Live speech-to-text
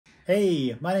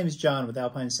Hey, my name is John with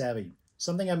Alpine Savvy.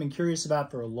 Something I've been curious about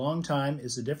for a long time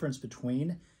is the difference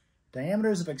between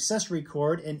diameters of accessory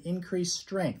cord and increased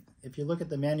strength. If you look at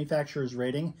the manufacturer's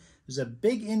rating, there's a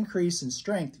big increase in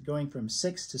strength going from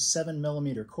 6 to 7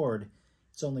 millimeter cord.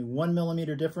 It's only 1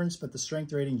 millimeter difference, but the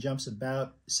strength rating jumps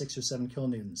about 6 or 7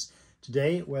 kilonewtons.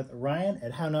 Today with Ryan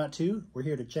at How Not To, we're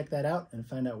here to check that out and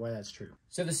find out why that's true.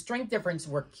 So the strength difference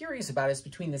we're curious about is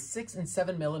between the 6 and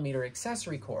 7 millimeter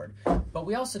accessory cord, but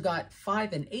we also got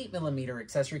 5 and 8 millimeter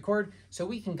accessory cord, so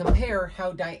we can compare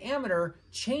how diameter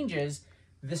changes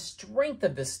the strength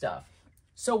of this stuff.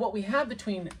 So what we have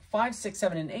between 5, 6,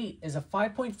 7, and 8 is a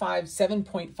 5.5,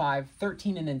 7.5,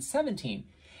 13, and then 17.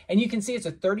 And you can see it's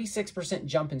a 36%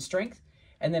 jump in strength,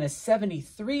 and then a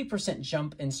 73%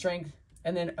 jump in strength,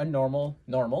 and then a normal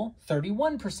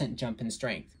 31% jump in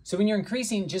strength. So when you're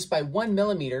increasing just by 1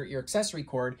 millimeter your accessory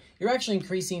cord, you're actually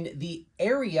increasing the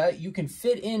area you can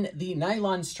fit in the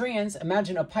nylon strands.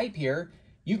 Imagine a pipe here.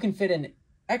 You can fit in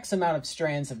X amount of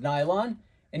strands of nylon,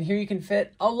 and here you can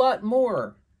fit a lot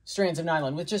more strands of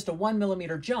nylon with just a 1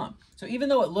 millimeter jump. So even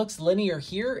though it looks linear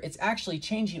here, it's actually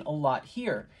changing a lot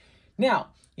here. Now,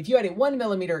 if you had a 1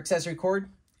 millimeter accessory cord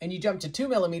and you jump to 2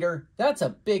 millimeter, that's a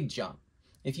big jump.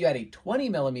 If you had a 20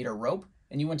 millimeter rope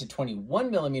and you went to 21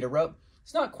 millimeter rope,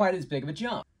 it's not quite as big of a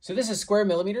jump. So this is square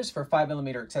millimeters for 5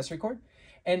 millimeter accessory cord.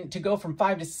 And to go from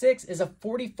 5 to 6 is a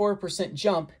 44%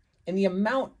 jump in the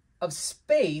amount of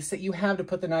space that you have to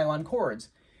put the nylon cords.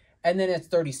 And then it's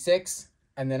 36,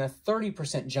 and then a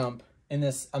 30% jump in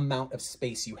this amount of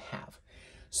space you have.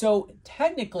 So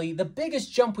technically, the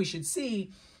biggest jump we should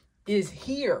see is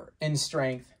here in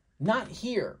strength, not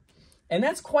here. And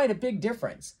that's quite a big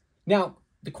difference. Now,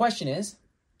 the question is,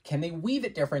 can they weave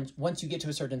it different once you get to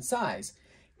a certain size?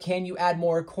 Can you add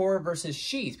more core versus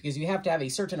sheath? Because you have to have a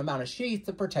certain amount of sheath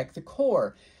to protect the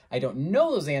core. I don't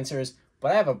know those answers,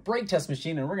 but I have a brake test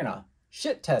machine and we're gonna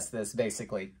shit test this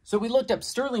basically. So we looked up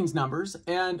Sterling's numbers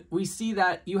and we see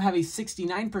that you have a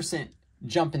 69%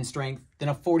 jump in strength, then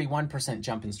a 41%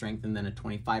 jump in strength, and then a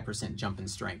 25% jump in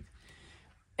strength.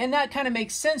 And that kind of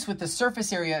makes sense with the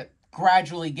surface area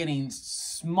gradually getting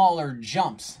smaller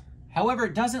jumps. However,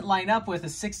 it doesn't line up with a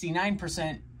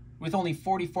 69% with only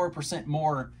 44%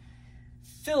 more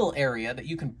fill area that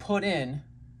you can put in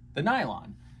the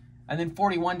nylon. And then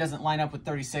 41 doesn't line up with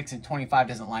 36 and 25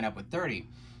 doesn't line up with 30.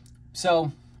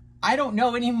 So I don't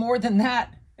know any more than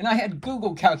that. And I had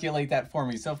Google calculate that for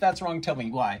me. So if that's wrong, tell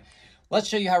me why. Let's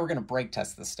show you how we're going to brake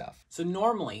test this stuff. So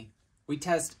normally we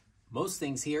test most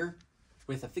things here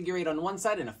with a figure 8 on one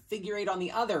side and a figure 8 on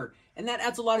the other. And that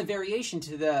adds a lot of variation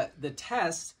to the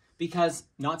test because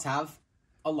knots have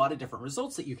a lot of different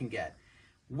results that you can get.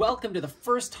 Welcome to the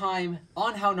first time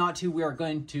on How Not To, we are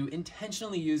going to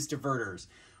intentionally use diverters.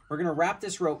 We're going to wrap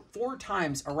this rope 4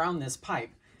 times around this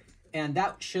pipe, and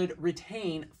that should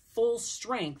retain full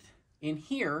strength in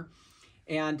here.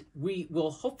 And we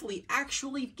will hopefully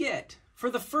actually get,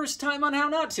 for the first time on How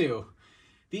Not To,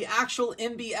 the actual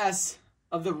MBS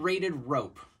of the rated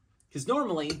rope. Because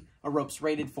normally a rope's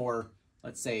rated for,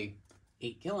 let's say,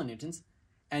 8 kilonewtons,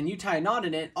 and you tie a knot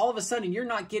in it, all of a sudden you're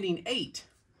not getting 8,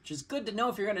 which is good to know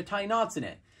if you're going to tie knots in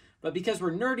it. But because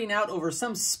we're nerding out over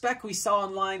some spec we saw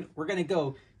online, we're going to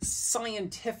go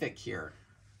scientific here.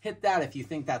 Hit that if you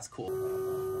think that's cool.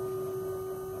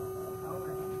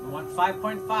 We want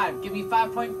 5.5. Give me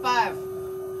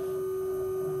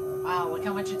 5.5. Wow, look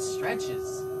how much it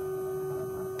stretches.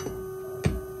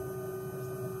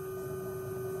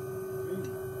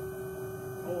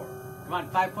 Come on,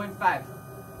 5.5.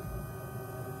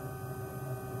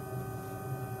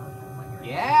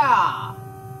 Yeah!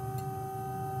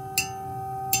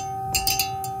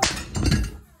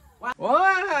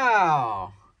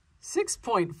 Wow!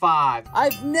 6.5.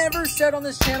 I've never said on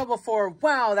this channel before,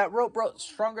 wow, that rope broke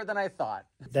stronger than I thought.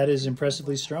 That is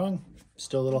impressively strong.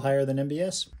 Still a little higher than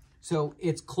MBS. So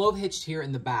it's clove hitched here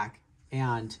in the back,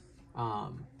 and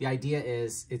the idea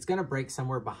is it's gonna break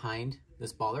somewhere behind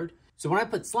this bollard. So when I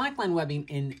put slackline webbing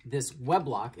in this web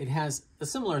lock, it has a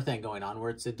similar thing going on where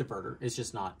it's a diverter. It's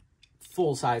just not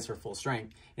full size for full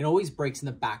strength. It always breaks in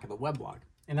the back of the web lock.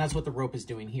 And that's what the rope is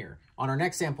doing here. On our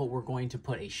next sample, we're going to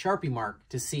put a Sharpie mark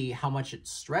to see how much it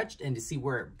stretched and to see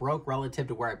where it broke relative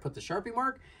to where I put the Sharpie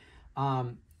mark.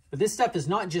 But this stuff is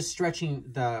not just stretching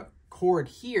the cord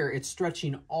here, it's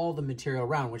stretching all the material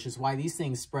around, which is why these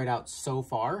things spread out so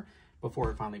far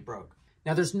before it finally broke.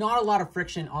 Now, there's not a lot of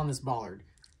friction on this bollard,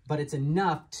 but it's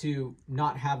enough to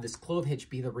not have this clove hitch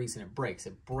be the reason it breaks.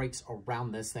 It breaks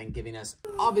around this thing, giving us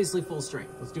obviously full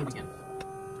strength. Let's do it again.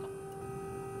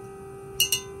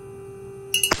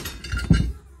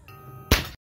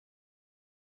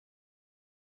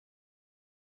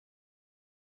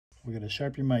 We're going to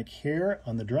sharpen your mic here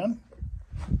on the drum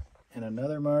and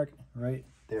another mark right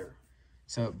there.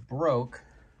 So it broke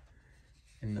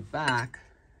in the back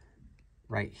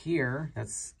right here.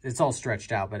 It's all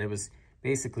stretched out, but it was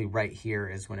basically right here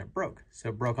is when it broke. So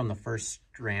it broke on the first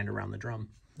strand around the drum.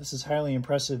 This is highly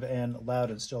impressive and loud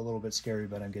and still a little bit scary,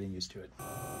 but I'm getting used to it.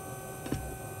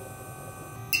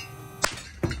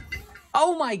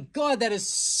 Oh my God, that is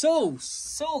so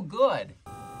good.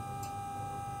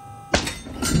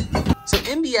 So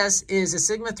MBS is a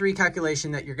Sigma 3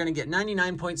 calculation that you're going to get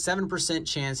 99.7%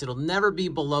 chance it'll never be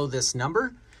below this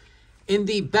number. In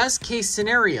the best case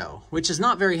scenario, which is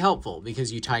not very helpful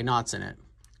because you tie knots in it.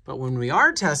 But when we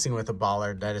are testing with a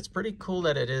bollard, that it's pretty cool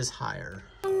that it is higher.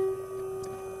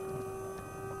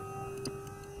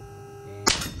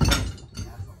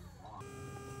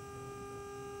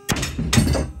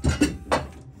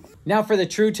 Now for the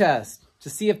true test, to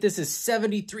see if this is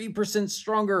 73%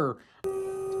 stronger.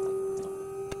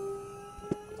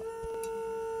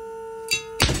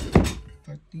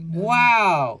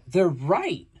 Wow, they're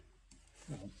right.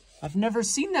 I've never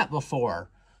seen that before.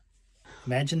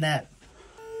 Imagine that.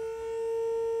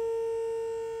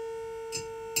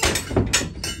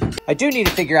 I do need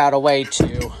to figure out a way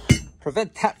to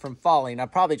prevent that from falling. I'll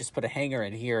probably just put a hanger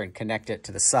in here and connect it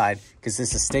to the side because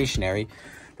this is stationary.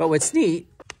 But what's neat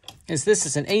is this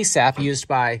is an ASAP used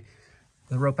by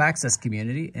the rope access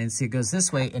community. And see, it goes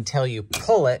this way until you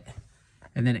pull it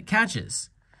and then it catches.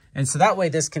 And so that way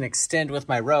this can extend with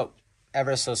my rope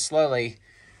ever so slowly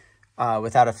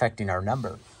without affecting our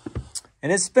number. And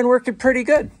it's been working pretty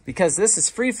good because this is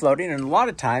free floating, and a lot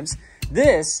of times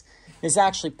this is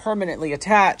actually permanently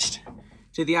attached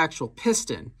to the actual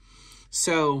piston.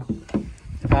 So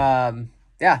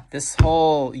yeah, this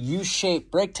whole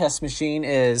U-shaped brake test machine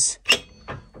is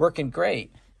working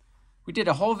great. We did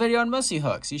a whole video on mussy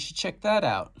hooks. You should check that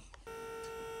out.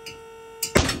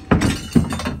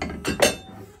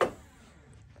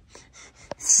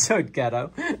 So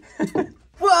ghetto.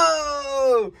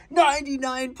 Whoa!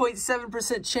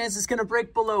 99.7% chance it's gonna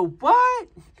break below what?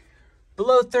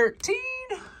 Below 13?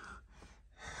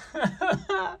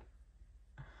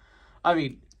 I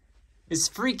mean, it's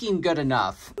freaking good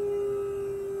enough.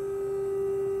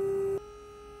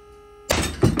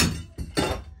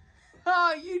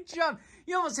 Oh, you jumped.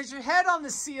 You almost hit your head on the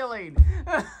ceiling.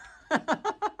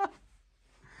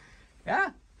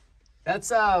 Yeah.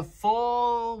 That's a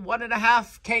full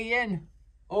 1.5 kN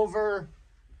over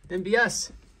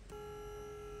MBS.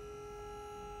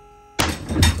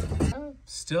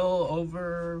 Still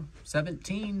over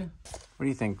 17. What do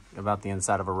you think about the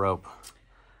inside of a rope?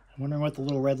 I'm wondering what the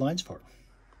little red line's for.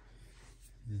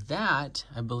 That,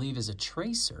 I believe, is a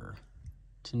tracer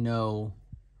to know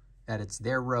that it's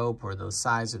their rope or the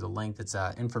size or the length. It's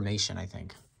information, I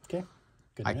think. Okay.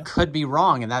 Good I to know. could be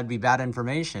wrong, and that'd be bad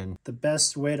information. The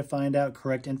best way to find out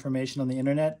correct information on the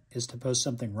internet is to post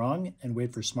something wrong and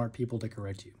wait for smart people to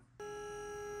correct you.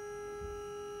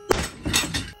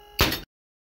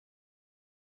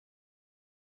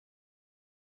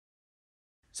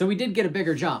 So we did get a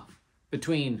bigger jump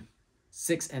between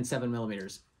 6 and 7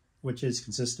 millimeters. Which is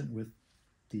consistent with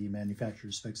the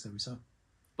manufacturer's specs that we saw.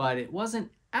 But it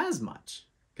wasn't as much,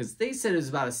 because they said it was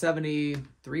about a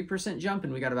 73% jump,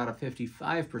 and we got about a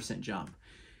 55% jump.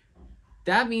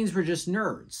 That means we're just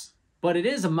nerds. But it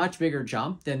is a much bigger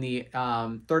jump than the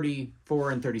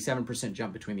 34 and 37%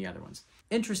 jump between the other ones.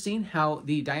 Interesting how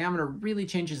the diameter really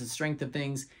changes the strength of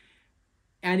things.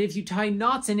 And if you tie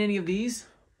knots in any of these,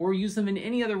 or use them in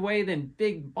any other way than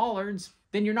big bollards,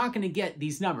 then you're not going to get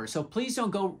these numbers. So please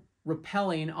don't go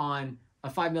rappelling on a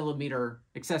 5 millimeter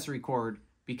accessory cord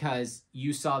because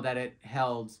you saw that it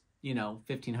held,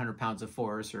 1,500 pounds of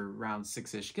force or around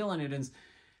 6-ish kilonewtons.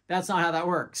 That's not how that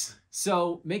works.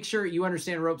 So make sure you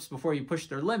understand ropes before you push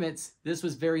their limits. This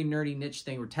was very nerdy niche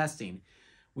thing we're testing.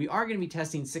 We are going to be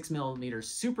testing 6 millimeter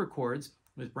super cords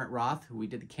with Brent Roth, who we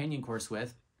did the Canyon course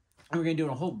with. And we're going to do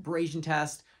a whole abrasion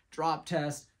test, drop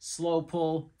test, slow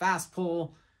pull, fast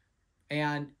pull,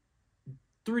 and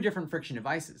 3 different friction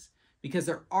devices, because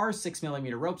there are 6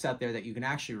 millimeter ropes out there that you can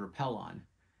actually rappel on.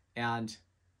 And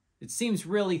it seems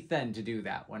really thin to do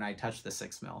that when I touch the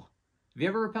 6 mil. Have you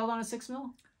ever rappelled on a 6 mil?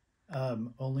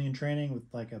 Only in training with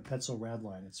like a Petzl rad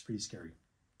line. It's pretty scary,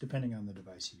 depending on the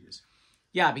device you use.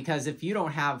 Yeah, because if you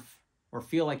don't have or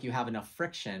feel like you have enough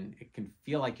friction, it can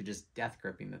feel like you're just death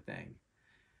gripping the thing.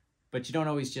 But you don't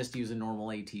always just use a normal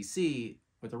ATC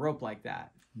with a rope like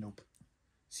that. Nope.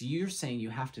 So you're saying you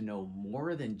have to know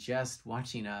more than just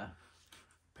watching a...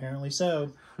 Apparently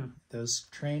so. Those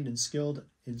trained and skilled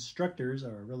instructors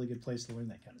are a really good place to learn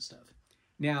that kind of stuff.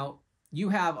 Now, you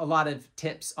have a lot of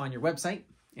tips on your website.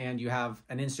 and you have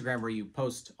an Instagram where you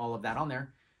post all of that on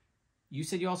there. You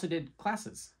said you also did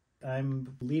classes. I'm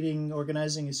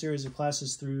organizing a series of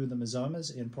classes through the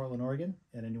Mazamas in Portland, Oregon,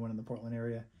 and anyone in the Portland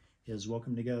area is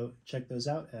welcome to go check those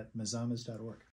out at mazamas.org.